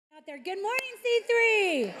out there. Good morning,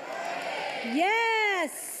 C3.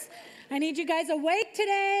 Yes. I need you guys awake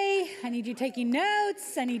today. I need you taking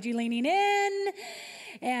notes. I need you leaning in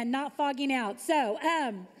and not fogging out. But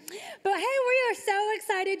hey, we are so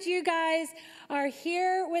excited you guys are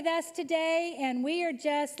here with us today, and we are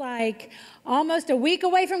just like almost a week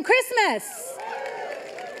away from Christmas.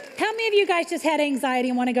 How many of you guys just had anxiety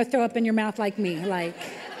and want to go throw up in your mouth like me?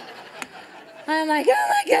 I'm like, oh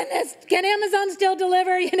my goodness, can Amazon still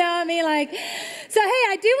deliver? You know what I mean? So hey,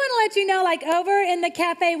 I do want to let you know, over in the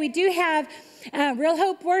cafe, we do have Real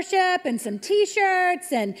Hope Worship and some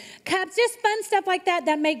t-shirts and cups, just fun stuff like that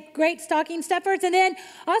make great stocking stuffers. And then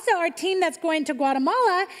also our team that's going to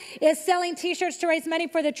Guatemala is selling t-shirts to raise money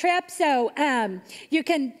for the trip. So you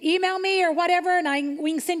can email me or whatever, and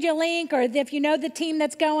we can send you a link, or if you know the team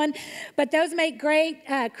that's going. But those make great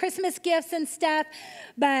Christmas gifts and stuff.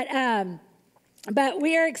 But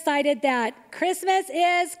we are excited that Christmas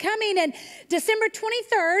is coming. And December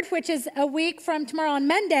 23rd, which is a week from tomorrow on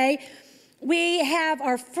Monday, we have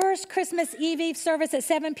our first Christmas Eve service at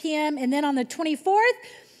 7 p.m. And then on the 24th,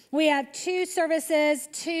 we have two services,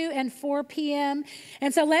 2 and 4 p.m.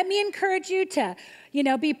 And so let me encourage you to,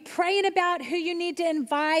 be praying about who you need to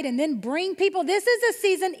invite and then bring people. This is a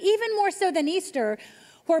season, even more so than Easter,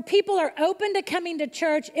 where people are open to coming to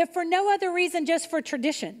church, if for no other reason, just for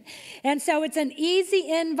tradition. And so it's an easy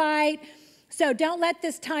invite. So don't let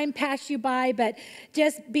this time pass you by, but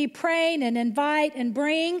just be praying and invite and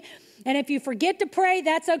bring. And if you forget to pray,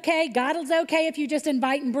 that's okay. God is okay if you just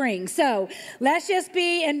invite and bring. So let's just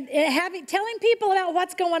be telling people about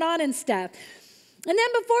what's going on and stuff. And then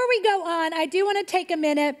before we go on, I do want to take a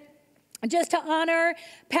minute just to honor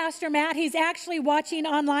Pastor Matt. He's actually watching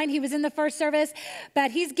online. He was in the first service,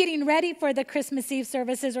 but he's getting ready for the Christmas Eve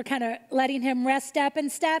services. We're kind of letting him rest up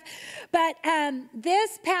and stuff. But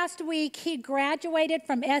this past week, he graduated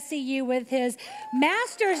from SEU with his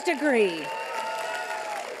master's degree.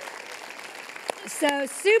 So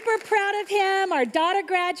super proud of him. Our daughter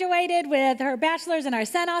graduated with her bachelor's, and our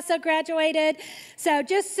son also graduated. So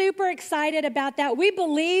just super excited about that. We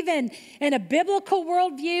believe in a biblical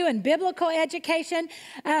worldview and biblical education.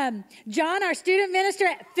 John, our student minister,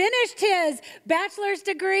 finished his bachelor's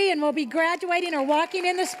degree and will be graduating or walking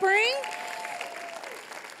in the spring.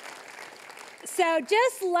 So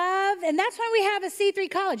just love, and that's why we have a C3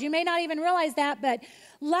 college. You may not even realize that, but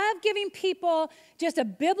love giving people just a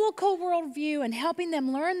biblical worldview and helping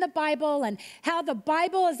them learn the Bible and how the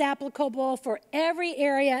Bible is applicable for every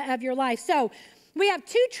area of your life. So we have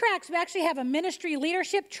 2 tracks. We actually have a ministry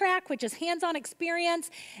leadership track, which is hands-on experience,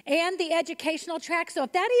 and the educational track. So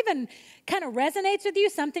if that even kind of resonates with you,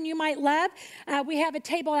 something you might love, we have a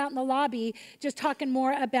table out in the lobby just talking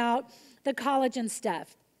more about the college and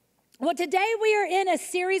stuff. Well, today we are in a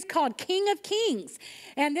series called King of Kings,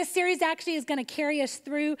 and this series actually is going to carry us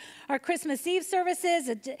through our Christmas Eve services.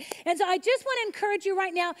 And so I just want to encourage you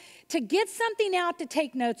right now to get something out to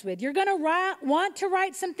take notes with. You're going to want to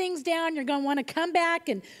write some things down. You're going to want to come back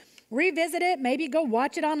and revisit it, maybe go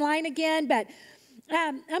watch it online again. But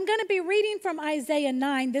I'm going to be reading from Isaiah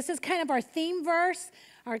 9. This is kind of our theme verse,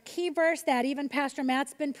 our key verse that even Pastor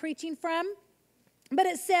Matt's been preaching from. But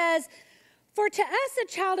it says, "For to us a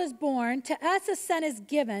child is born, to us a son is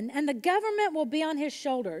given, and the government will be on his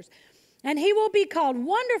shoulders. And he will be called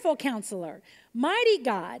Wonderful Counselor, Mighty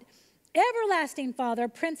God, Everlasting Father,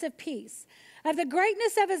 Prince of Peace. Of the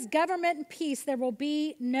greatness of his government and peace there will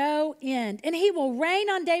be no end. And he will reign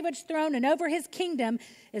on David's throne and over his kingdom,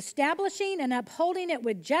 establishing and upholding it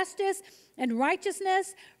with justice and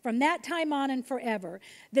righteousness from that time on and forever.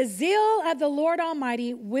 The zeal of the Lord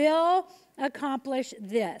Almighty will accomplish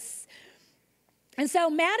this." And so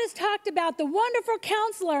Matt has talked about the wonderful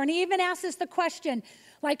counselor, and he even asked us the question,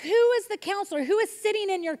 who is the counselor? Who is sitting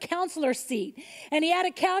in your counselor seat? And he had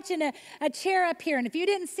a couch and a chair up here. And if you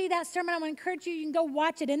didn't see that sermon, I want to encourage you, you can go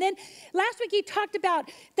watch it. And then last week he talked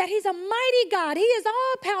about that he's a mighty God. He is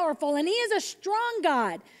all-powerful, and he is a strong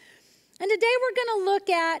God. And today we're going to look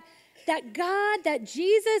at that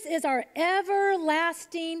Jesus is our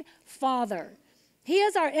everlasting Father. He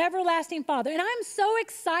is our everlasting Father. And I'm so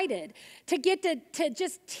excited to get to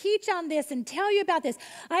just teach on this and tell you about this.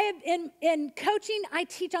 In coaching, I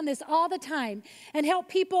teach on this all the time and help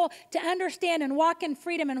people to understand and walk in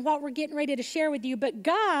freedom and what we're getting ready to share with you. But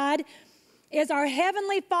God is our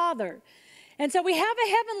heavenly Father. And so we have a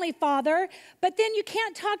heavenly Father, but then you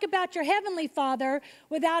can't talk about your heavenly Father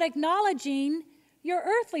without acknowledging your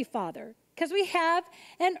earthly father, because we have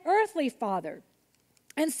an earthly father.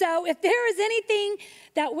 And so if there is anything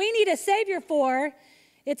that we need a Savior for,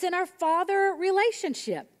 it's in our Father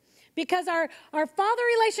relationship. Because our father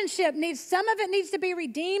relationship some of it needs to be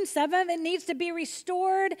redeemed, some of it needs to be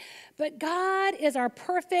restored, but God is our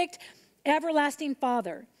perfect, everlasting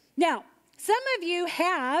Father. Now, some of you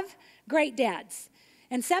have great dads.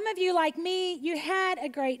 And some of you, like me, you had a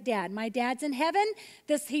great dad. My dad's in heaven.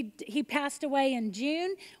 He passed away in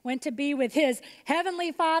June, went to be with his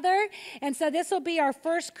heavenly Father. And so this will be our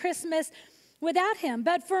first Christmas without him.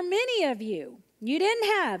 But for many of you, you didn't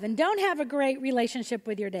have and don't have a great relationship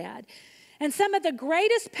with your dad. And some of the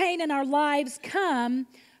greatest pain in our lives come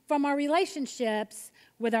from our relationships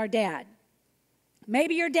with our dad.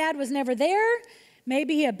 Maybe your dad was never there.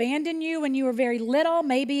 Maybe he abandoned you when you were very little.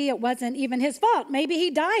 Maybe it wasn't even his fault. Maybe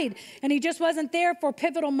he died and he just wasn't there for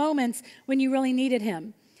pivotal moments when you really needed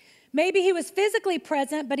him. Maybe he was physically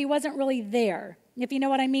present, but he wasn't really there. If you know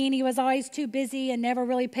what I mean, he was always too busy and never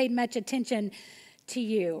really paid much attention to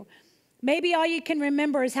you. Maybe all you can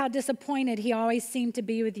remember is how disappointed he always seemed to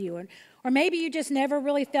be with you. Or maybe you just never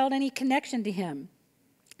really felt any connection to him.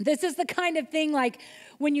 This is the kind of thing like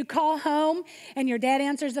when you call home and your dad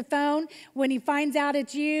answers the phone, when he finds out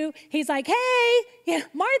it's you, he's like, hey,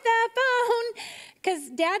 Martha, phone. Because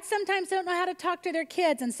dads sometimes don't know how to talk to their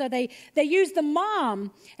kids, and so they use the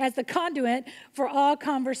mom as the conduit for all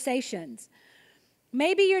conversations.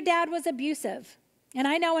 Maybe your dad was abusive. And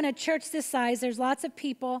I know in a church this size, there's lots of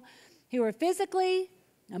people who are physically,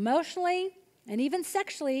 emotionally, and even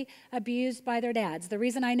sexually abused by their dads. The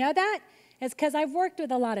reason I know that is because I've worked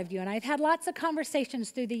with a lot of you, and I've had lots of conversations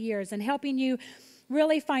through the years and helping you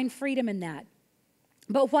really find freedom in that.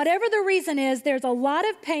 But whatever the reason is, there's a lot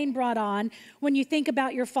of pain brought on when you think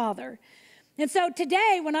about your father. And so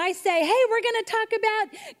today, when I say, hey, we're going to talk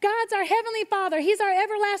about God's our heavenly Father, he's our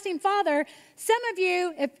everlasting Father, some of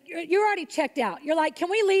you, if you're already checked out. You're like, can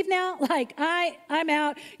we leave now? Like, I'm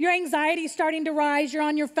out. Your anxiety's starting to rise. You're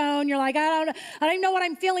on your phone. You're like, I don't even know what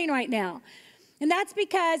I'm feeling right now. And that's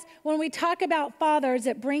because when we talk about fathers,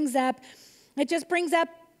 it just brings up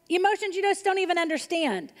emotions you just don't even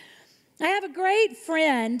understand. I have a great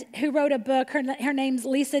friend who wrote a book. Her name's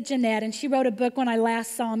Lisa Jeanette, and she wrote a book when I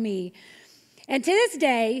last saw me. And to this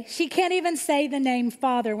day, she can't even say the name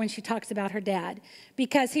father when she talks about her dad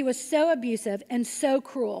because he was so abusive and so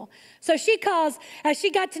cruel. So as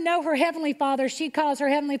she got to know her heavenly Father, she calls her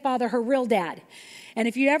heavenly Father her real dad. And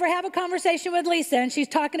if you ever have a conversation with Lisa and she's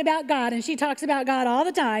talking about God, and she talks about God all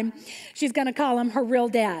the time, she's going to call him her real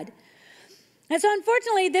dad. And so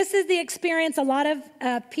unfortunately, this is the experience a lot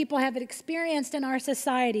of people have experienced in our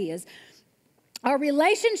society is our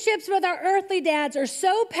relationships with our earthly dads are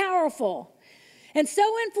so powerful and so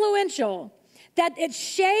influential that it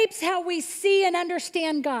shapes how we see and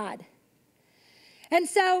understand God. And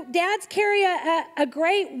so dads carry a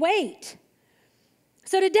great weight.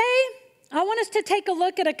 So today, I want us to take a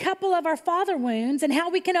look at a couple of our father wounds and how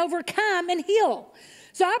we can overcome and heal.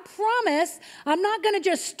 So I promise I'm not going to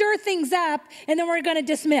just stir things up and then we're going to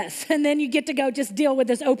dismiss and then you get to go just deal with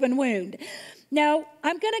this open wound. No,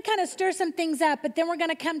 I'm going to kind of stir some things up, but then we're going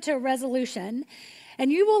to come to a resolution. And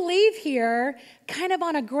you will leave here kind of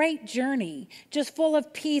on a great journey, just full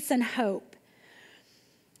of peace and hope.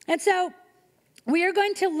 And so we are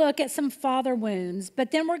going to look at some father wounds, but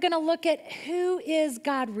then we're going to look at who is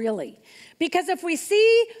God really. Because if we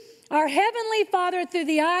see our heavenly Father through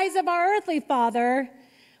the eyes of our earthly father,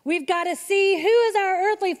 we've got to see who is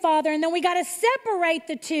our earthly father, and then we got to separate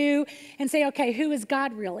the two and say, okay, who is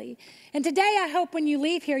God really? And today I hope when you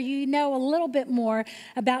leave here, you know a little bit more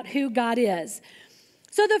about who God is.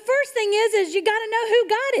 So the first thing is you got to know who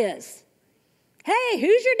God is. Hey,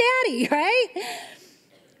 who's your daddy, right?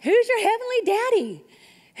 Who's your heavenly daddy?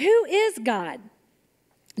 Who is God?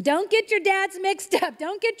 Don't get your dads mixed up.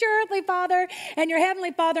 Don't get your earthly father and your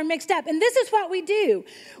heavenly father mixed up. And this is what we do.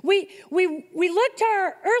 We look to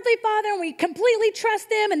our earthly father and we completely trust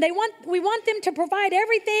them, and we want them to provide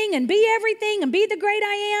everything and be the great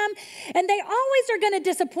I am. And they always are going to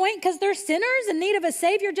disappoint because they're sinners in need of a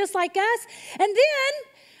Savior just like us. And then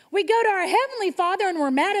we go to our heavenly Father and we're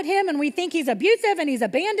mad at him and we think he's abusive and he's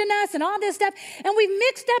abandoned us and all this stuff. And we've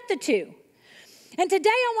mixed up the two. And today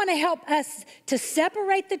I want to help us to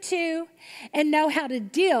separate the two and know how to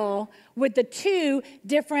deal with the two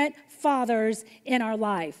different fathers in our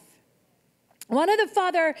life. One of the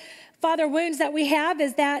father wounds that we have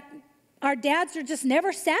is that our dads are just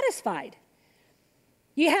never satisfied.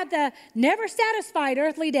 You have the never satisfied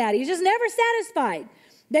earthly dad. He's just never satisfied.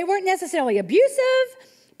 They weren't necessarily abusive,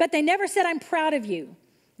 but they never said, I'm proud of you.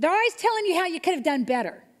 They're always telling you how you could have done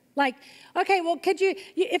better. Like, okay, well,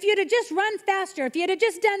 if you'd have just run faster, if you'd have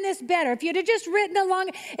just done this better, if you'd have just written along,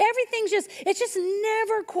 it's just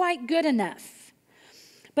never quite good enough.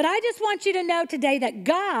 But I just want you to know today that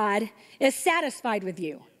God is satisfied with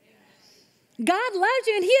you. God loves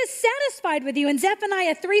you and he is satisfied with you. In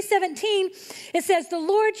Zephaniah 3:17, it says, the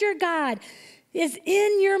Lord your God is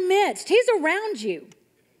in your midst. He's around you,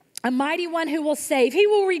 a mighty one who will save. He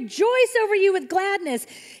will rejoice over you with gladness.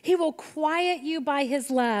 He will quiet you by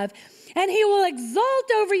his love, and he will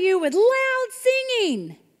exult over you with loud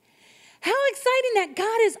singing. How exciting that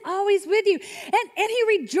God is always with you. And he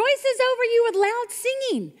rejoices over you with loud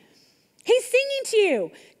singing. He's singing to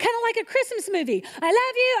you, kind of like a Christmas movie. I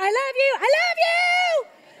love you, I love you, I love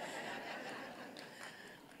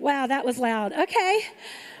you. Wow, that was loud. Okay.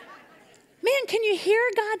 Man, can you hear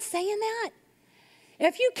God saying that?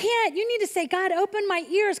 If you can't, you need to say, God, open my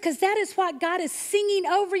ears, because that is what God is singing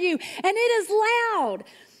over you. And it is loud,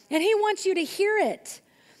 and he wants you to hear it.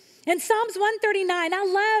 In Psalms 139,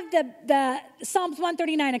 I love the Psalms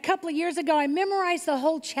 139. A couple of years ago, I memorized the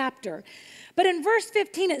whole chapter. But in verse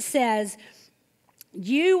 15, it says,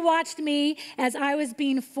 you watched me as I was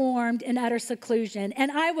being formed in utter seclusion,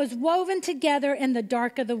 and I was woven together in the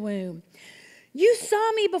dark of the womb. You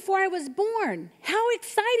saw me before I was born. How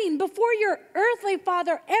exciting. Before your earthly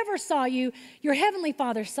father ever saw you, your heavenly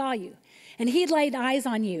Father saw you. And he laid eyes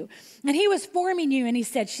on you. And he was forming you, and he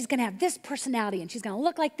said, she's going to have this personality, and she's going to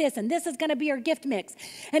look like this, and this is going to be her gift mix.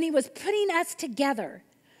 And he was putting us together.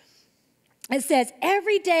 It says,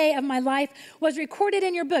 every day of my life was recorded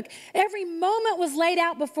in your book. Every moment was laid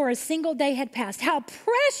out before a single day had passed. How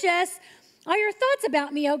precious are your thoughts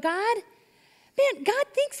about me, oh God. Man, God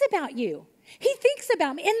thinks about you. He thinks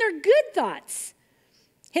about me, and they're good thoughts.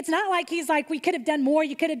 It's not like he's like, we could have done more,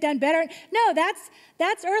 you could have done better. No,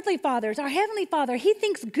 that's earthly fathers. Our heavenly Father, he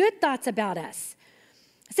thinks good thoughts about us.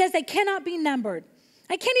 It says they cannot be numbered.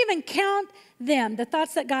 I can't even count them, the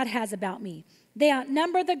thoughts that God has about me. They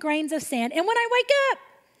outnumber the grains of sand. And when I wake up,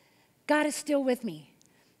 God is still with me.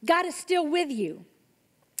 God is still with you.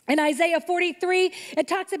 In Isaiah 43, it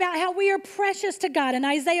talks about how we are precious to God. In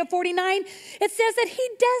Isaiah 49, it says that he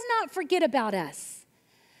does not forget about us.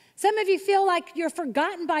 Some of you feel like you're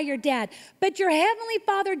forgotten by your dad, but your heavenly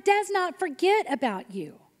Father does not forget about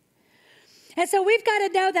you. And so we've got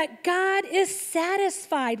to know that God is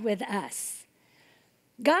satisfied with us.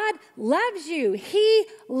 God loves you. He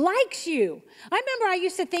likes you. I remember I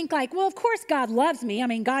used to think like, well, of course God loves me. I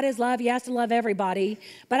mean, God is love. He has to love everybody.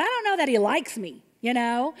 But I don't know that he likes me, you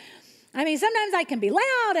know. I mean, sometimes I can be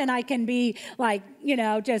loud and I can be like, you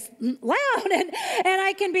know, just loud and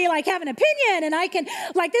I can be like have an opinion and I can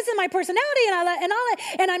like this is my personality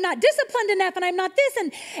and I'm not disciplined enough and I'm not this.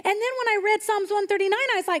 And then when I read Psalms 139,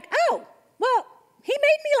 I was like, oh, well, he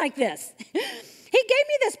made me like this. He gave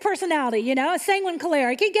me this personality, you know, a sanguine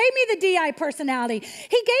choleric. He gave me the DI personality. He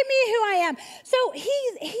gave me who I am. So he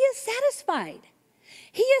is satisfied.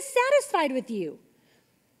 He is satisfied with you.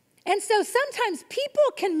 And so sometimes people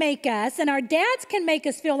can make us, and our dads can make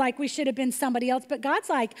us feel like we should have been somebody else, but God's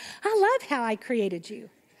like, I love how I created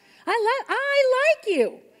you. I like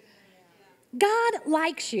you. God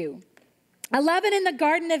likes you. I love it in the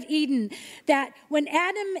Garden of Eden that when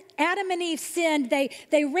Adam and Eve sinned, they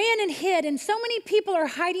ran and hid, and so many people are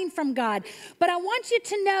hiding from God. But I want you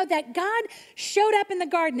to know that God showed up in the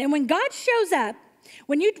garden, and when God shows up,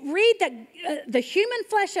 when you read the human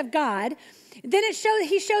flesh of God, then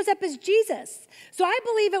he shows up as Jesus. So I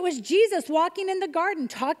believe it was Jesus walking in the garden,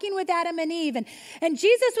 talking with Adam and Eve. And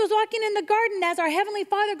Jesus was walking in the garden as our Heavenly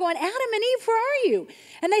Father going, Adam and Eve, where are you?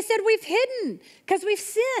 And they said, we've hidden because we've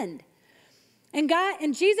sinned.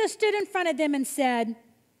 And Jesus stood in front of them and said,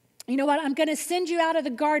 you know what? I'm going to send you out of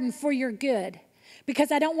the garden for your good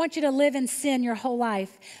because I don't want you to live in sin your whole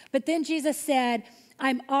life. But then Jesus said,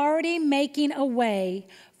 I'm already making a way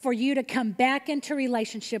for you to come back into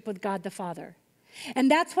relationship with God the Father. And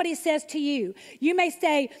that's what he says to you. You may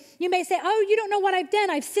say, oh, you don't know what I've done.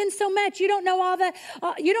 I've sinned so much. You don't know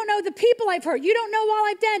you don't know the people I've hurt. You don't know all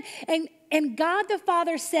I've done. And God the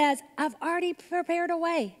Father says, I've already prepared a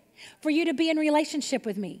way for you to be in relationship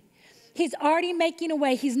with me. He's already making a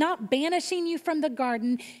way. He's not banishing you from the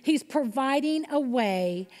garden. He's providing a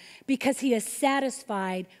way because he is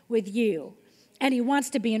satisfied with you. And he wants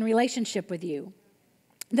to be in relationship with you.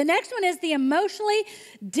 The next one is the emotionally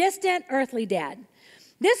distant earthly dad.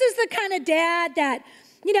 This is the kind of dad that,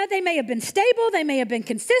 you know, they may have been stable, they may have been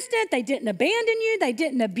consistent, they didn't abandon you, they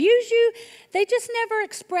didn't abuse you, they just never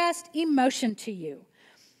expressed emotion to you.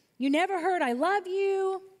 You never heard, I love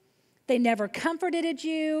you. They never comforted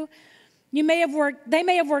you. They may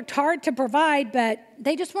have worked hard to provide, but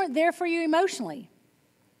they just weren't there for you emotionally.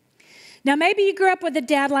 Now, maybe you grew up with a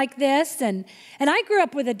dad like this, and I grew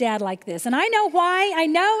up with a dad like this, and I know why. I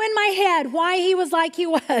know in my head why he was like he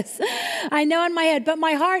was. I know in my head, but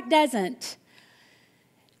my heart doesn't.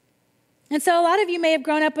 And so a lot of you may have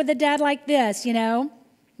grown up with a dad like this,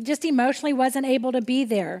 just emotionally wasn't able to be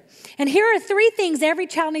there. And here are 3 things every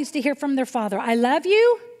child needs to hear from their father. I love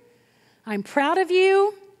you, I'm proud of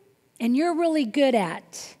you, and you're really good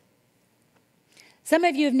at. Some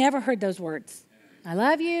of you have never heard those words. I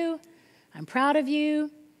love you, I'm proud of you,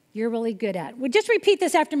 you're really good at. Well, just repeat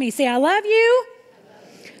this after me. Say, I love you,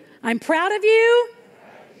 I'm proud of you,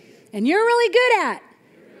 and you're really good at.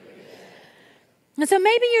 And so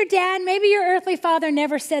maybe your dad, maybe your earthly father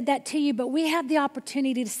never said that to you, but we have the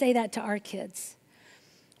opportunity to say that to our kids.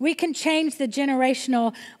 We can change the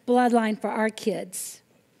generational bloodline for our kids.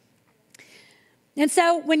 And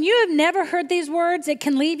so when you have never heard these words, it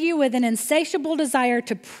can leave you with an insatiable desire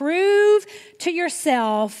to prove to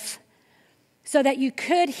yourself so that you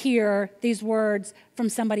could hear these words from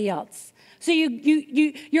somebody else. So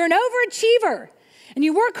you're an overachiever, and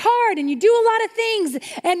you work hard, and you do a lot of things,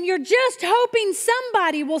 and you're just hoping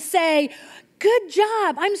somebody will say, good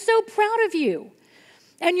job, I'm so proud of you.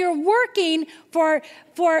 And you're working for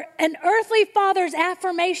an earthly father's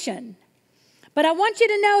affirmation. But I want you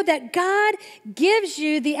to know that God gives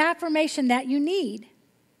you the affirmation that you need.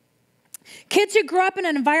 Kids who grow up in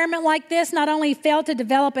an environment like this not only fail to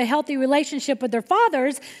develop a healthy relationship with their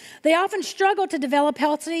fathers, they often struggle to develop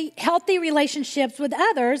healthy relationships with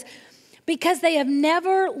others because they have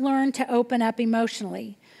never learned to open up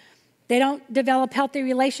emotionally. They don't develop healthy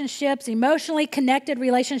relationships, emotionally connected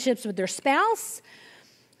relationships with their spouse,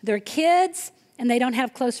 their kids, and they don't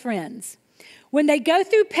have close friends. When they go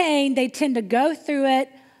through pain, they tend to go through it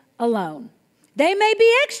alone. They may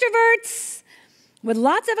be extroverts with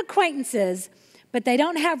lots of acquaintances, but they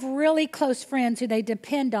don't have really close friends who they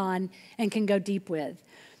depend on and can go deep with.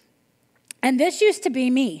 And this used to be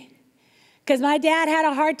me, because my dad had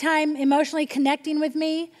a hard time emotionally connecting with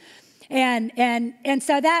me.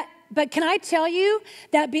 But can I tell you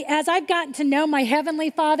that as I've gotten to know my Heavenly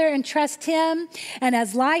Father and trust Him, and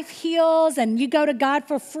as life heals and you go to God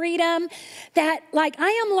for freedom, that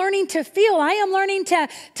I am learning to feel, I am learning to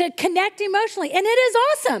connect emotionally, and it is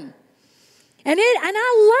awesome. And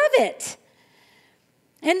I love it.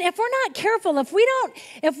 And if we're not careful, if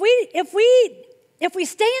we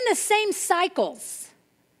stay in the same cycles,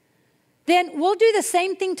 then we'll do the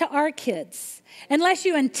same thing to our kids. Unless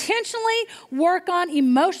you intentionally work on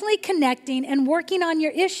emotionally connecting and working on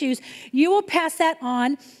your issues, you will pass that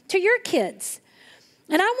on to your kids.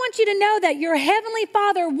 And I want you to know that your Heavenly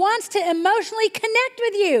Father wants to emotionally connect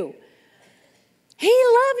with you. He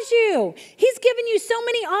loves you. He's given you so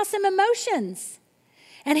many awesome emotions,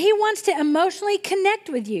 and He wants to emotionally connect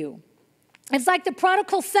with you. It's like the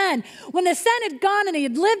prodigal son. When the son had gone and he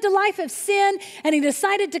had lived a life of sin and he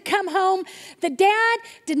decided to come home, the dad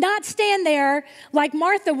did not stand there like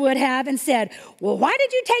Martha would have and said, well, why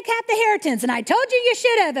did you take half the inheritance? And I told you you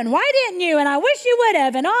should have, and why didn't you? And I wish you would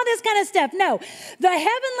have, and all this kind of stuff. No, the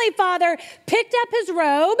Heavenly Father picked up his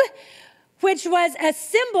robe, which was a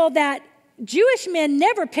symbol that Jewish men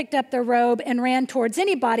never picked up their robe and ran towards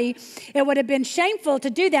anybody. It would have been shameful to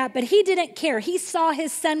do that, but he didn't care. He saw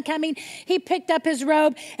his son coming. He picked up his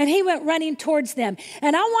robe and he went running towards them.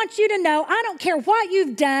 And I want you to know, I don't care what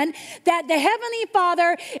you've done, that the Heavenly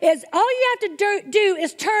Father is, all you have to do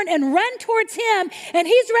is turn and run towards Him, and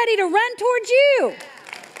He's ready to run towards you.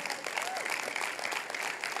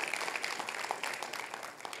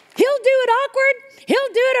 He'll do it awkward.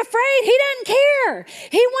 He'll do it afraid. He doesn't care.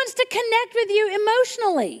 He wants to connect with you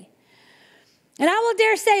emotionally. And I will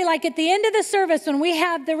dare say, like at the end of the service, when we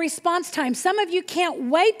have the response time, some of you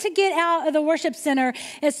can't wait to get out of the worship center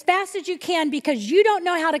as fast as you can because you don't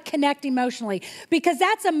know how to connect emotionally. Because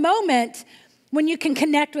that's a moment when you can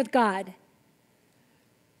connect with God.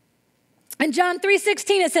 In John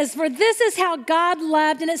 3:16, it says, for this is how God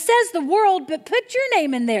loved, and it says the world, but put your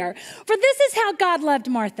name in there. For this is how God loved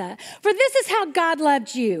Martha. For this is how God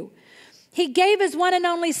loved you. He gave His one and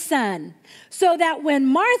only Son, so that when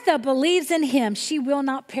Martha believes in Him, she will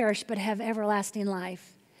not perish, but have everlasting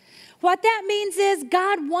life. What that means is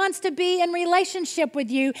God wants to be in relationship with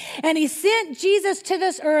you, and He sent Jesus to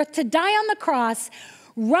this earth to die on the cross,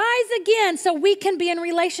 rise again so we can be in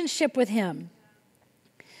relationship with Him.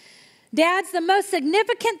 Dads, the most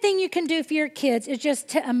significant thing you can do for your kids is just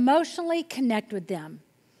to emotionally connect with them.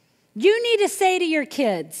 You need to say to your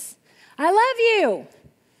kids, I love you.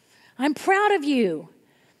 I'm proud of you.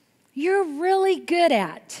 You're really good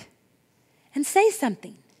at. And say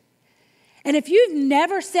something. And if you've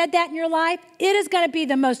never said that in your life, it is going to be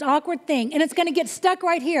the most awkward thing. And it's going to get stuck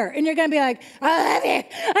right here. And you're going to be like, I love you.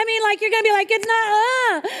 I mean, like, you're going to be like, it's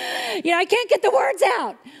not, I can't get the words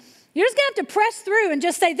out. You're just going to have to press through and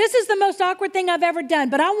just say, this is the most awkward thing I've ever done.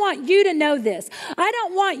 But I want you to know this. I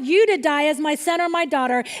don't want you to die as my son or my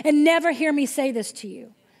daughter and never hear me say this to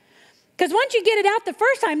you. Because once you get it out the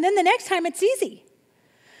first time, then the next time it's easy.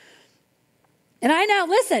 And I know,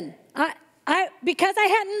 listen, because I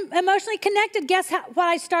hadn't emotionally connected, guess what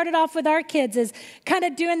I started off with our kids is kind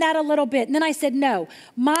of doing that a little bit. And then I said, no,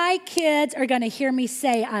 my kids are going to hear me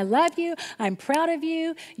say, I love you, I'm proud of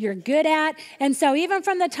you, you're good at. And so even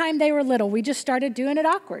from the time they were little, we just started doing it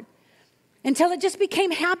awkward until it just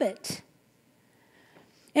became habit.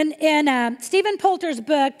 In Stephen Poulter's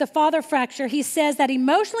book, The Father Fracture, he says that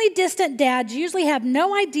emotionally distant dads usually have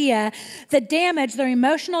no idea the damage their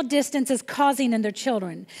emotional distance is causing in their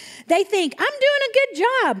children. They think, I'm doing a good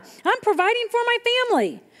job. I'm providing for my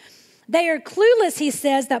family. They are clueless, he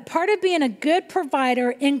says, that part of being a good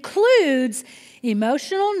provider includes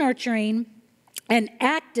emotional nurturing and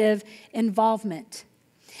active involvement.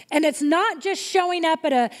 And it's not just showing up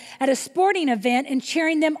at a sporting event and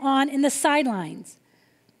cheering them on in the sidelines.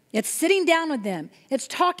 It's sitting down with them. It's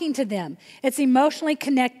talking to them. It's emotionally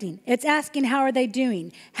connecting. It's asking, how are they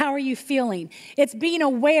doing? How are you feeling? It's being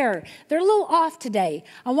aware. They're a little off today.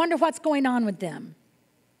 I wonder what's going on with them.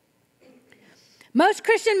 Most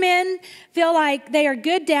Christian men feel like they are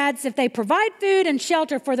good dads if they provide food and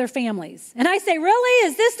shelter for their families. And I say, really?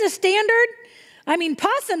 Is this the standard? I mean,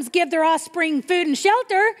 possums give their offspring food and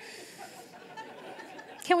shelter.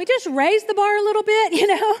 Can we just raise the bar a little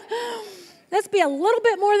bit, Let's be a little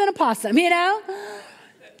bit more than a possum,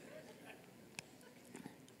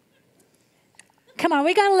 Come on,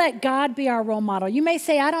 we got to let God be our role model. You may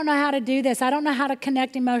say, I don't know how to do this. I don't know how to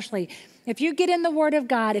connect emotionally. If you get in the Word of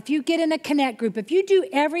God, if you get in a connect group, if you do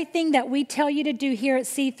everything that we tell you to do here at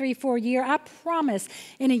C3 for a year, I promise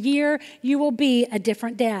in a year you will be a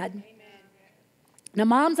different dad. Amen. Now,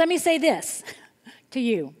 moms, let me say this to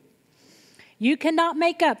you. You cannot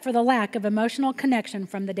make up for the lack of emotional connection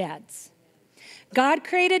from the dads. God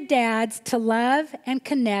created dads to love and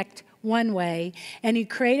connect one way, and he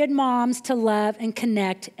created moms to love and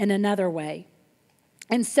connect in another way.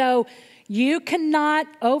 And so you cannot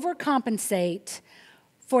overcompensate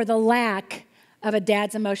for the lack of a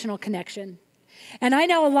dad's emotional connection. And I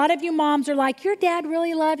know a lot of you moms are like, your dad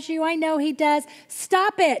really loves you. I know he does.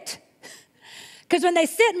 Stop it. Because when they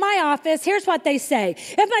sit in my office, here's what they say.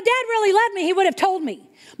 If my dad really loved me, he would have told me.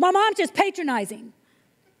 My mom's just patronizing.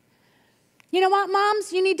 You know what,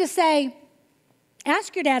 moms? You need to say,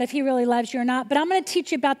 ask your dad if he really loves you or not, but I'm going to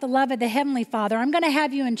teach you about the love of the Heavenly Father. I'm going to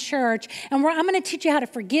have you in church, and I'm going to teach you how to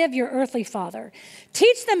forgive your earthly father.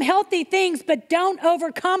 Teach them healthy things, but don't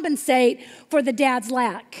overcompensate for the dad's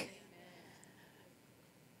lack.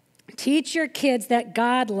 Teach your kids that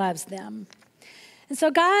God loves them. And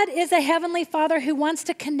so God is a Heavenly Father who wants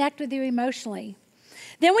to connect with you emotionally.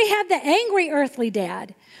 Then we have the angry earthly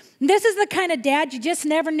dad. This is the kind of dad you just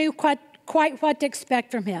never knew quite what to expect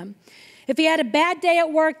from him. If he had a bad day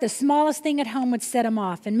at work, the smallest thing at home would set him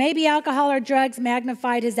off. And maybe alcohol or drugs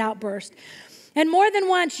magnified his outburst. And more than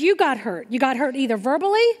once, you got hurt. You got hurt either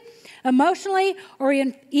verbally, emotionally, or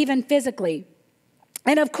even physically.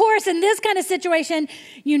 And of course, in this kind of situation,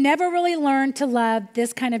 you never really learn to love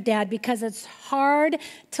this kind of dad because it's hard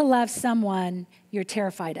to love someone you're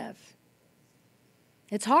terrified of.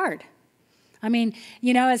 It's hard. I mean,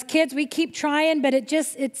 as kids, we keep trying, but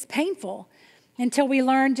it's painful until we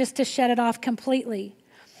learn just to shut it off completely.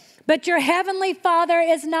 But your Heavenly Father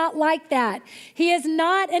is not like that. He is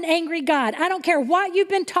not an angry God. I don't care what you've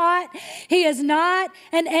been taught. He is not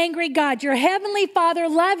an angry God. Your Heavenly Father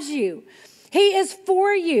loves you. He is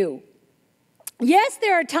for you. Yes,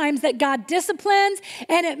 there are times that God disciplines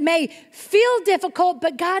and it may feel difficult,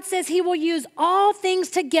 but God says he will use all things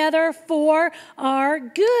together for our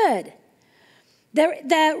good.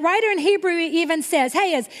 The writer in Hebrew even says,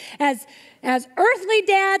 hey, as earthly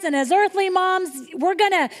dads and as earthly moms, we're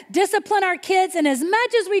going to discipline our kids. And as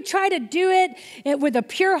much as we try to do it with a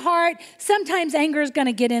pure heart, sometimes anger is going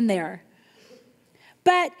to get in there.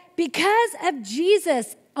 But because of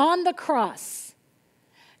Jesus on the cross,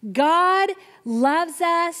 God loves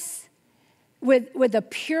us with a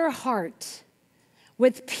pure heart,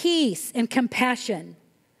 with peace and compassion.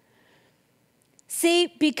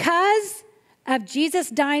 See, because of Jesus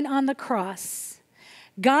dying on the cross,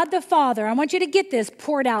 God the Father, I want you to get this,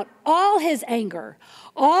 poured out all his anger,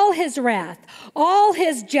 all his wrath, all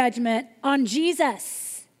his judgment on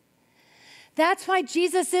Jesus. That's why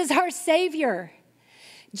Jesus is our Savior.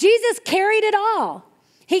 Jesus carried it all.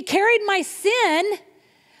 He carried my sin,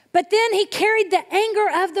 but then he carried the anger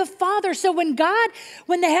of the Father. So when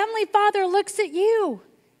the Heavenly Father looks at you,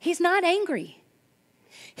 he's not angry.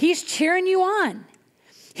 He's cheering you on.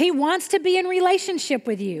 He wants to be in relationship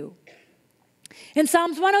with you. In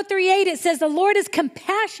Psalms 103:8, it says, the Lord is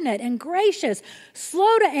compassionate and gracious,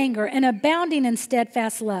 slow to anger, and abounding in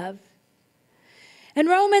steadfast love. In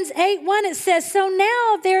Romans 8:1, it says, so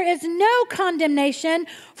now there is no condemnation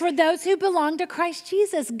for those who belong to Christ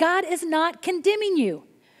Jesus. God is not condemning you.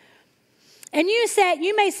 And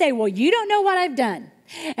you may say, well, you don't know what I've done.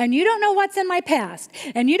 And you don't know what's in my past.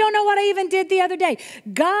 And you don't know what I even did the other day.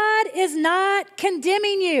 God is not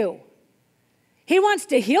condemning you. He wants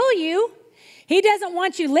to heal you. He doesn't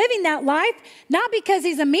want you living that life, not because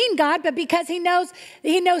he's a mean God, but because he knows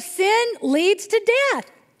sin leads to death.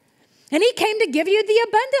 And he came to give you the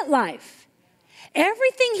abundant life.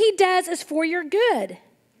 Everything he does is for your good.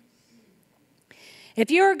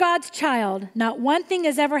 If you are God's child, not one thing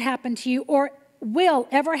has ever happened to you or will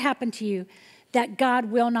ever happen to you that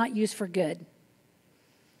God will not use for good.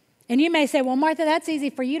 And you may say, well, Martha, that's easy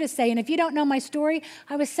for you to say. And if you don't know my story,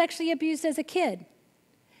 I was sexually abused as a kid.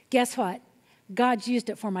 Guess what? God's used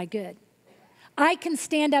it for my good. I can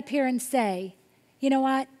stand up here and say, you know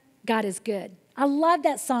what? God is good. I love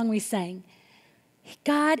that song we sang.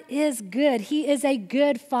 God is good. He is a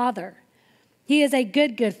good father. He is a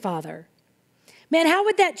good, good father. Man, how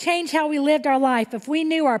would that change how we lived our life if we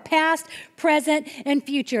knew our past, present, and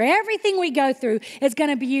future? Everything we go through is going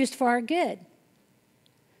to be used for our good.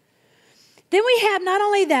 Then we have not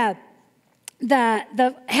only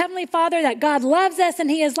the Heavenly Father, that God loves us and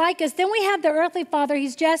he is like us. Then we have the earthly father.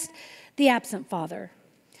 He's just the absent father,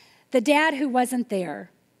 the dad who wasn't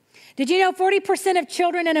there. Did you know 40% of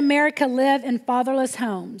children in America live in fatherless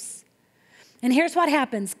homes? And here's what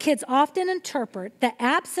happens. Kids often interpret the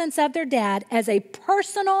absence of their dad as a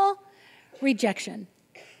personal rejection.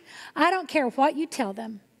 I don't care what you tell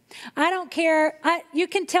them. I don't care. You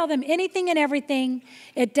can tell them anything and everything.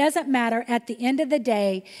 It doesn't matter. At the end of the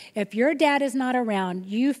day, if your dad is not around,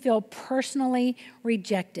 you feel personally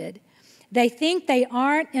rejected. They think they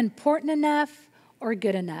aren't important enough or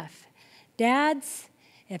good enough. Dads,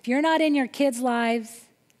 if you're not in your kids' lives,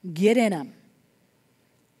 get in them.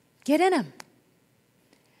 Get in them.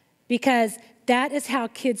 Because that is how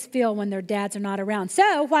kids feel when their dads are not around.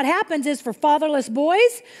 So what happens is for fatherless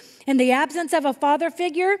boys, in the absence of a father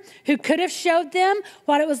figure who could have showed them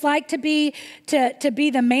what it was like to be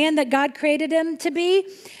the man that God created them to be,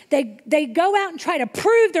 they go out and try to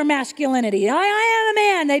prove their masculinity. I am a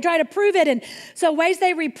man. They try to prove it. And so ways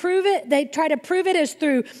they try to prove it is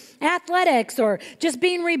through athletics or just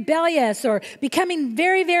being rebellious or becoming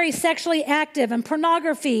very, very sexually active and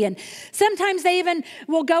pornography. And sometimes they even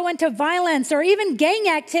will go into violence or even gang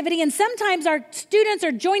activity. And sometimes our students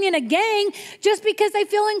are joining a gang just because they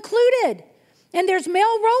feel included. And there's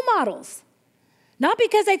male role models. Not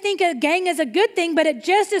because they think a gang is a good thing, but it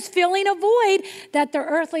just is filling a void that their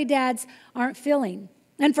earthly dads aren't filling.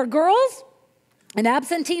 And for girls, an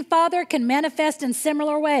absentee father can manifest in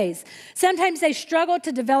similar ways. Sometimes they struggle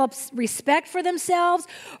to develop respect for themselves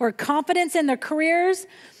or confidence in their careers.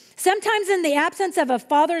 Sometimes in the absence of a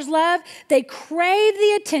father's love, they crave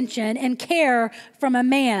the attention and care from a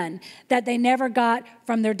man that they never got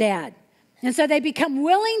from their dad. And so they become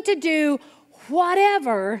willing to do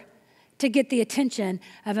whatever to get the attention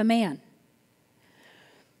of a man.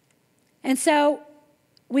 And so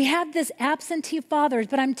we have this absentee fathers,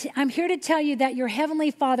 but I'm here to tell you that your Heavenly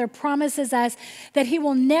Father promises us that He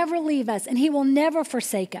will never leave us and He will never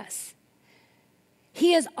forsake us.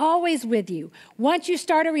 He is always with you. Once you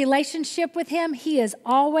start a relationship with Him, He is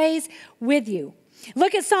always with you.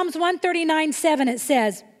 Look at Psalms 139:7.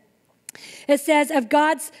 It says of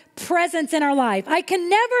God's presence in our life. I can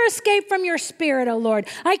never escape from your spirit, O Lord.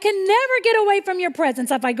 I can never get away from your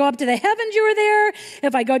presence. If I go up to the heavens, you are there.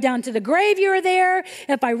 If I go down to the grave, you are there.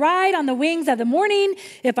 If I ride on the wings of the morning,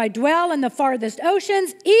 if I dwell in the farthest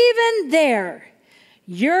oceans, even there,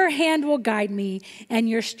 your hand will guide me and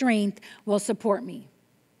your strength will support me.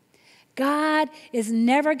 God is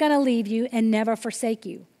never going to leave you and never forsake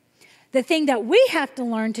you. The thing that we have to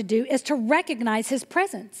learn to do is to recognize His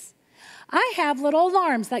presence. I have little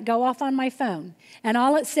alarms that go off on my phone, and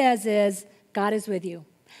all it says is, God is with you.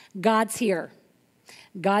 God's here.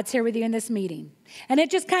 God's here with you in this meeting. And they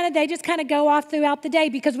just kind of go off throughout the day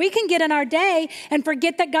because we can get in our day and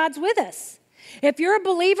forget that God's with us. If you're a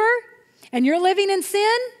believer and you're living in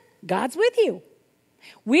sin, God's with you.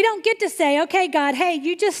 We don't get to say, okay, God, hey,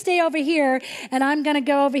 you just stay over here and I'm going to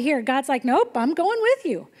go over here. God's like, nope, I'm going with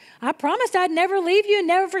you. I promised I'd never leave you and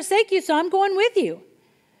never forsake you, so I'm going with you.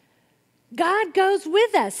 God goes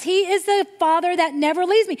with us. He is the Father that never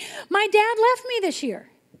leaves me. My dad left me this year.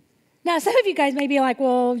 Now, some of you guys may be like,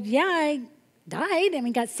 well, yeah, I died.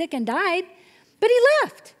 Got sick and died. But he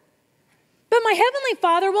left. But my Heavenly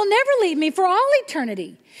Father will never leave me for all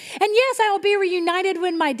eternity. And yes, I will be reunited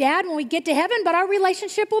with my dad when we get to heaven, but our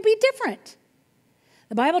relationship will be different.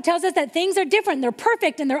 The Bible tells us that things are different. They're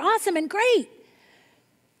perfect and they're awesome and great.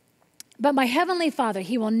 But my Heavenly Father,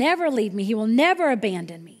 He will never leave me. He will never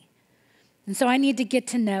abandon me. And so I need to get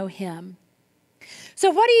to know Him. So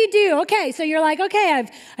what do you do? Okay, so you're like, okay,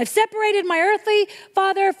 I've separated my earthly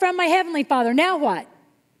father from my Heavenly Father. Now what?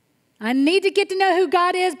 I need to get to know who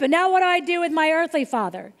God is, but now what do I do with my earthly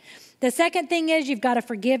father? The second thing is you've got to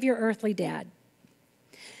forgive your earthly dad.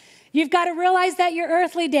 You've got to realize that your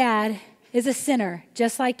earthly dad is a sinner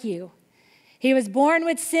just like you. He was born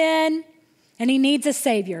with sin and he needs a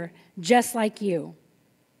Savior just like you.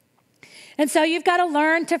 And so you've got to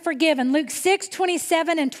learn to forgive. In Luke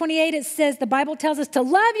 6:27 and 28, it says, the Bible tells us to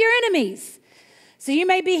love your enemies. So you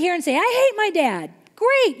may be here and say, I hate my dad.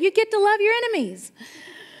 Great, you get to love your enemies.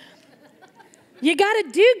 You got to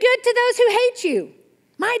do good to those who hate you.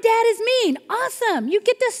 My dad is mean. Awesome. You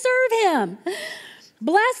get to serve him.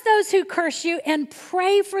 Bless those who curse you and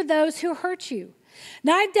pray for those who hurt you.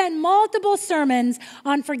 Now, I've done multiple sermons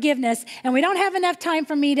on forgiveness, and we don't have enough time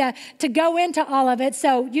for me to go into all of it,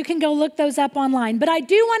 so you can go look those up online. But I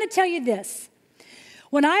do want to tell you this.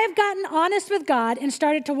 When I have gotten honest with God and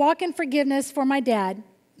started to walk in forgiveness for my dad,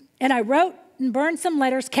 and I wrote and burned some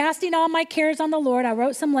letters, casting all my cares on the Lord, I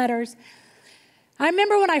wrote some letters. I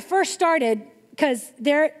remember when I first started, because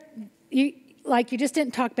you just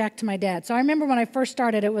didn't talk back to my dad. So I remember when I first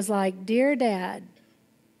started, it was like, Dear Dad.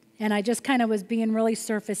 And I just kind of was being really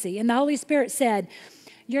surfacey. And the Holy Spirit said,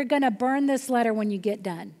 you're going to burn this letter when you get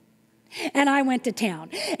done. And I went to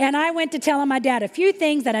town. And I went to telling my dad a few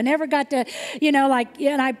things that I never got to,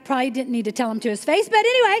 and I probably didn't need to tell him to his face. But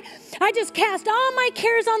anyway, I just cast all my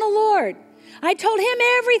cares on the Lord. I told him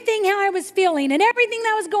everything, how I was feeling and everything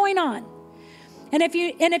that was going on. And if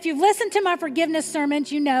you've listened to my forgiveness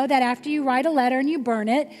sermons, you know that after you write a letter and you burn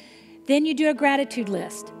it, then you do a gratitude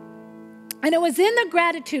list. And it was in the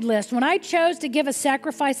gratitude list when I chose to give a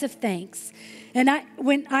sacrifice of thanks. And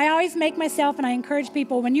I always make myself, and I encourage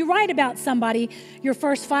people, when you write about somebody, your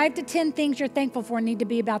first 5 to 10 things you're thankful for need to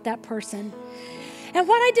be about that person. And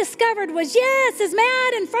what I discovered was, yes, as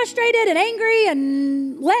mad and frustrated and angry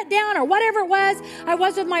and let down or whatever it was I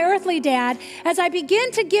was with my earthly dad, as I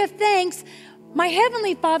began to give thanks, my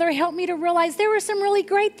Heavenly Father helped me to realize there were some really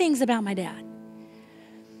great things about my dad.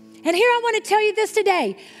 And here I want to tell you this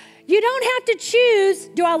today. You don't have to choose,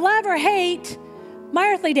 do I love or hate my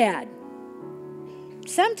earthly dad?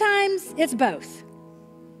 Sometimes it's both.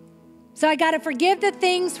 So I got to forgive the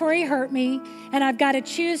things where he hurt me, and I've got to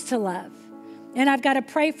choose to love. And I've got to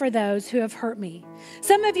pray for those who have hurt me.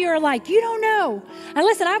 Some of you are like, you don't know. And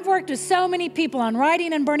listen, I've worked with so many people on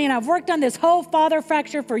writing and burning. I've worked on this whole father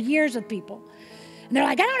fracture for years with people. And they're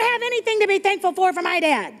like, I don't have anything to be thankful for my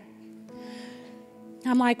dad.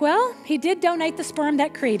 I'm like, well, he did donate the sperm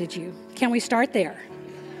that created you. Can we start there?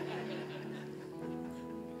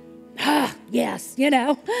 Yes, You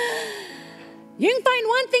can find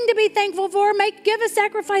one thing to be thankful for. Give a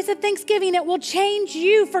sacrifice of thanksgiving. It will change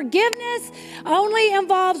you. Forgiveness only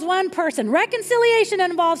involves one person. Reconciliation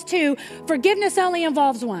involves two. Forgiveness only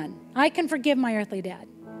involves one. I can forgive my earthly dad.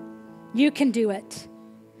 You can do it.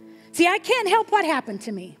 See, I can't help what happened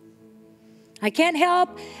to me. I can't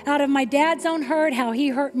help out of my dad's own hurt, how he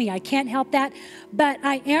hurt me. I can't help that. But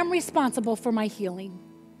I am responsible for my healing.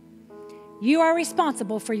 You are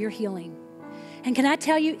responsible for your healing. And can I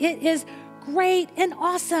tell you, it is great and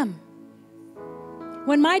awesome.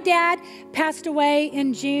 When my dad passed away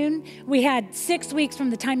in June, we had 6 weeks from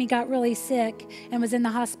the time he got really sick and was in the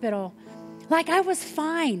hospital. Like I was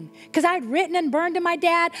fine because I'd written and burned to my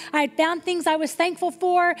dad. I had found things I was thankful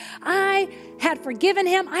for. I had forgiven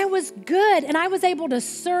him. I was good and I was able to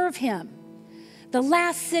serve him the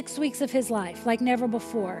last 6 weeks of his life like never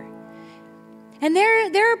before. And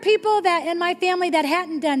there are people that in my family that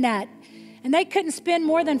hadn't done that. And they couldn't spend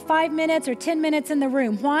more than 5 minutes or 10 minutes in the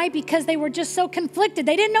room. Why? Because they were just so conflicted.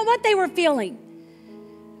 They didn't know what they were feeling.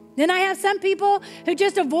 Then I have some people who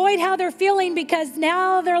just avoid how they're feeling because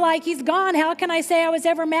now they're like, he's gone. How can I say I was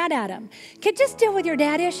ever mad at him? Just deal with your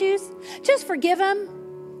dad issues. Just forgive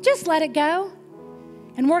him. Just let it go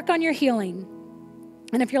and work on your healing.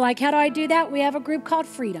 And if you're like, how do I do that? We have a group called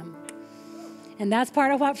Freedom. And that's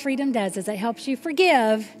part of what Freedom does is it helps you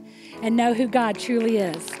forgive and know who God truly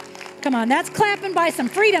is. Come on, that's clapping by some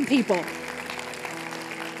freedom people.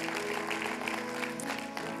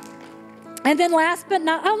 And then last but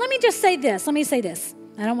not, let me just say this. Let me say this.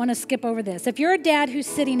 I don't want to skip over this. If you're a dad who's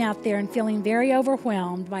sitting out there and feeling very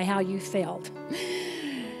overwhelmed by how you failed,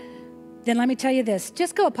 then let me tell you this.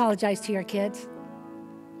 Just go apologize to your kids.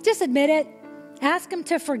 Just admit it. Ask them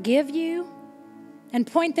to forgive you and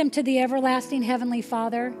point them to the everlasting Heavenly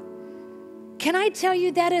Father. Can I tell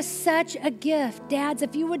you that is such a gift? Dads,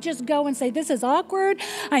 if you would just go and say, this is awkward.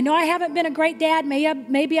 I know I haven't been a great dad. Maybe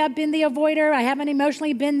I've been the avoider. I haven't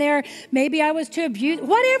emotionally been there. Maybe I was too abused.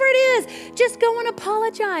 Whatever it is, just go and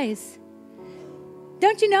apologize.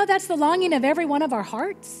 Don't you know that's the longing of every one of our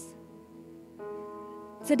hearts?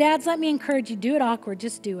 So dads, let me encourage you, do it awkward,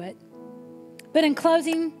 just do it. But in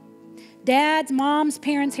closing, dads, moms,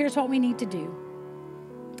 parents, here's what we need to do.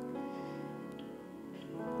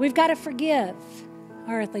 We've got to forgive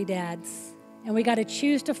our earthly dads, and we got to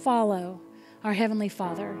choose to follow our Heavenly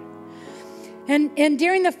Father. And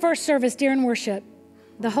during the first service, during worship,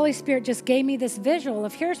 the Holy Spirit just gave me this visual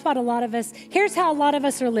of here's how a lot of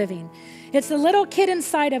us are living. It's the little kid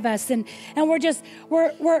inside of us, and we're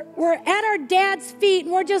at our dad's feet,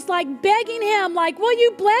 and we're just like begging him, like, will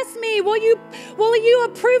you bless me? Will you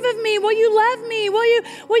approve of me? Will you love me?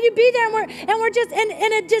 Will you be there? We're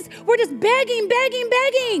just begging.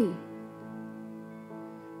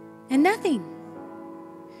 And nothing.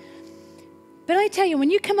 But I tell you,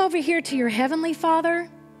 when you come over here to your Heavenly Father,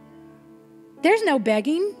 there's no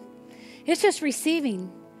begging. It's just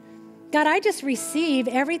receiving. God, I just receive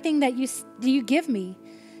everything that you give me.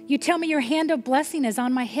 You tell me your hand of blessing is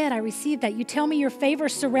on my head. I receive that. You tell me your favor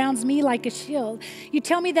surrounds me like a shield. You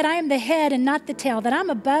tell me that I am the head and not the tail, that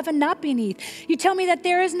I'm above and not beneath. You tell me that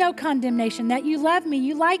there is no condemnation, that you love me,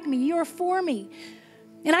 you like me, you are for me.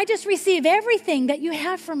 And I just receive everything that you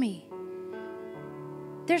have for me.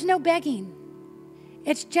 There's no begging.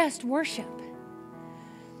 It's just worship.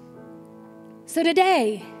 So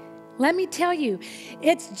today, let me tell you,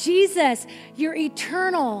 it's Jesus, your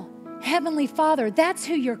eternal Heavenly Father. That's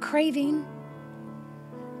who you're craving.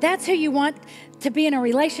 That's who you want to be in a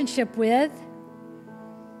relationship with.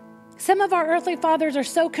 Some of our earthly fathers are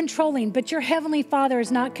so controlling, but your Heavenly Father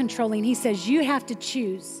is not controlling. He says you have to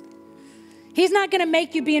choose. He's not going to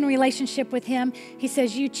make you be in a relationship with Him. He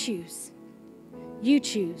says you choose. You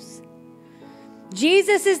choose.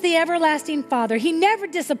 Jesus is the everlasting Father. He never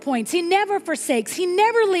disappoints. He never forsakes. He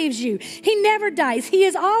never leaves you. He never dies. He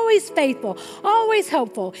is always faithful, always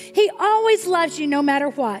hopeful. He always loves you no matter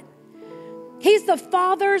what. He's the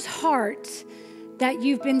Father's heart that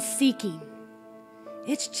you've been seeking.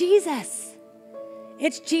 It's Jesus.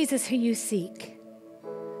 It's Jesus who you seek.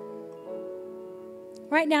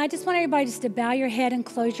 Right now, I just want everybody just to bow your head and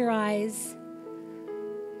close your eyes.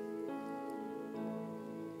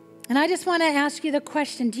 And I just want to ask you the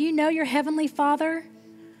question, do you know your Heavenly Father?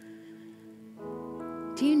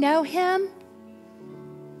 Do you know Him?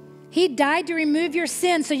 He died to remove your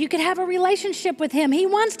sin so you could have a relationship with Him. He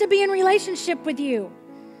wants to be in relationship with you.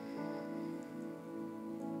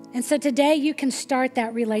 And so today you can start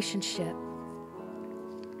that relationship.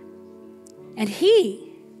 And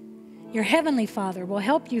He, your Heavenly Father, will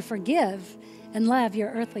help you forgive and love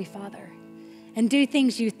your earthly father and do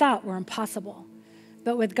things you thought were impossible.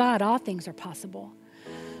 But with God, all things are possible.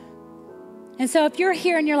 And so if you're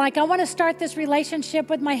here and you're like, I want to start this relationship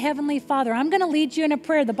with my Heavenly Father, I'm going to lead you in a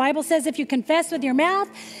prayer. The Bible says if you confess with your mouth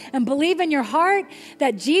and believe in your heart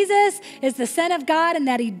that Jesus is the Son of God and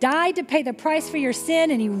that He died to pay the price for your sin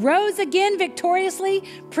and He rose again victoriously,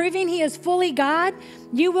 proving He is fully God,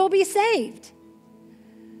 you will be saved.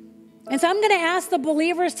 And so I'm going to ask the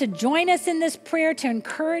believers to join us in this prayer to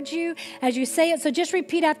encourage you as you say it. So just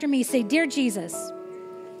repeat after me. Say, Dear Jesus,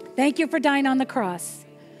 thank you for dying on the cross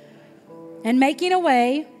and making a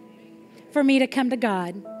way for me to come to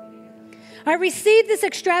God. I receive this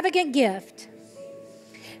extravagant gift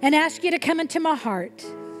and ask you to come into my heart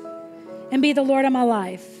and be the Lord of my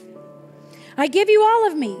life. I give you all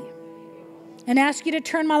of me and ask you to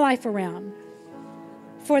turn my life around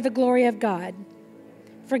for the glory of God.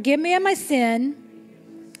 Forgive me of my sin,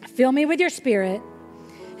 fill me with your Spirit,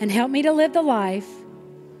 and help me to live the life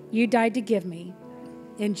you died to give me.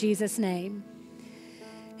 In Jesus' name.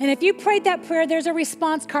 And if you prayed that prayer, there's a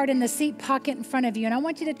response card in the seat pocket in front of you, and I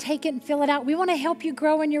want you to take it and fill it out. We want to help you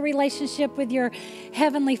grow in your relationship with your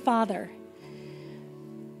Heavenly Father.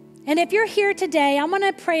 And if you're here today, I'm going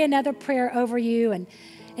to pray another prayer over you.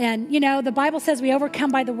 And you know, the Bible says we overcome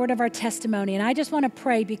by the word of our testimony. And I just want to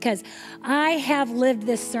pray because I have lived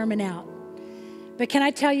this sermon out. But can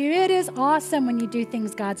I tell you, it is awesome when you do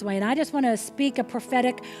things God's way. And I just want to speak a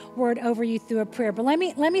prophetic word over you through a prayer. But let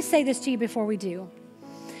me say this to you before we do.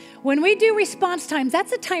 When we do response times,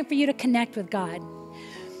 that's a time for you to connect with God.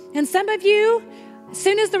 And some of you, as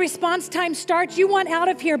soon as the response time starts, you want out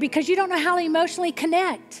of here because you don't know how to emotionally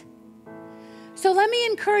connect. So let me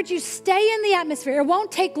encourage you, stay in the atmosphere. It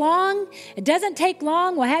won't take long. It doesn't take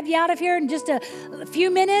long. We'll have you out of here in just a few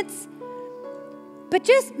minutes. But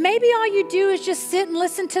just maybe all you do is just sit and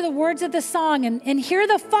listen to the words of the song and hear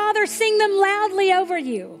the Father sing them loudly over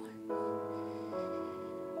you.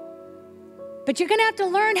 But you're going to have to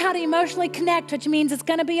learn how to emotionally connect, which means it's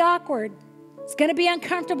going to be awkward. It's going to be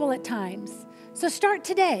uncomfortable at times. So start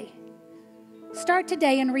today. Start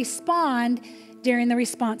today and respond during the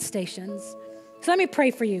response stations. So let me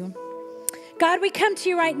pray for you. God, we come to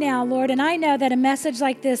you right now, Lord, and I know that a message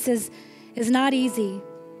like this is not easy.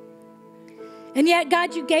 And yet,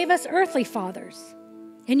 God, you gave us earthly fathers,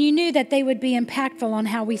 and you knew that they would be impactful on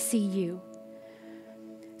how we see you.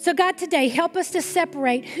 So God, today, help us to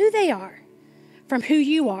separate who they are from who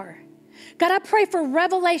you are. God, I pray for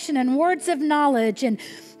revelation and words of knowledge, and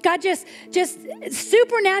God, just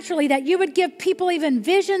supernaturally that you would give people even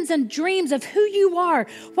visions and dreams of who you are,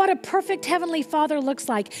 what a perfect heavenly Father looks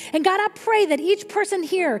like. And God, I pray that each person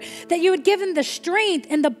here, that you would give them the strength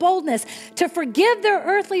and the boldness to forgive their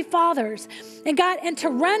earthly fathers, and God, and to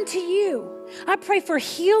run to you. I pray for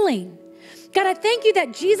healing. God, I thank you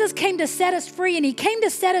that Jesus came to set us free, and he came to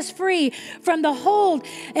set us free from the hold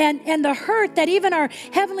and the hurt that even our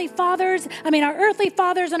earthly fathers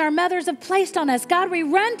and our mothers have placed on us. God, we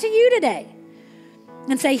run to you today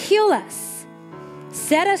and say, heal us,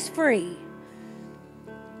 set us free.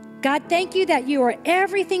 God, thank you that you are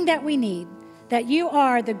everything that we need, that you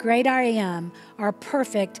are the great I am, our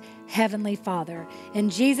perfect heavenly Father. In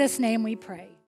Jesus' name we pray.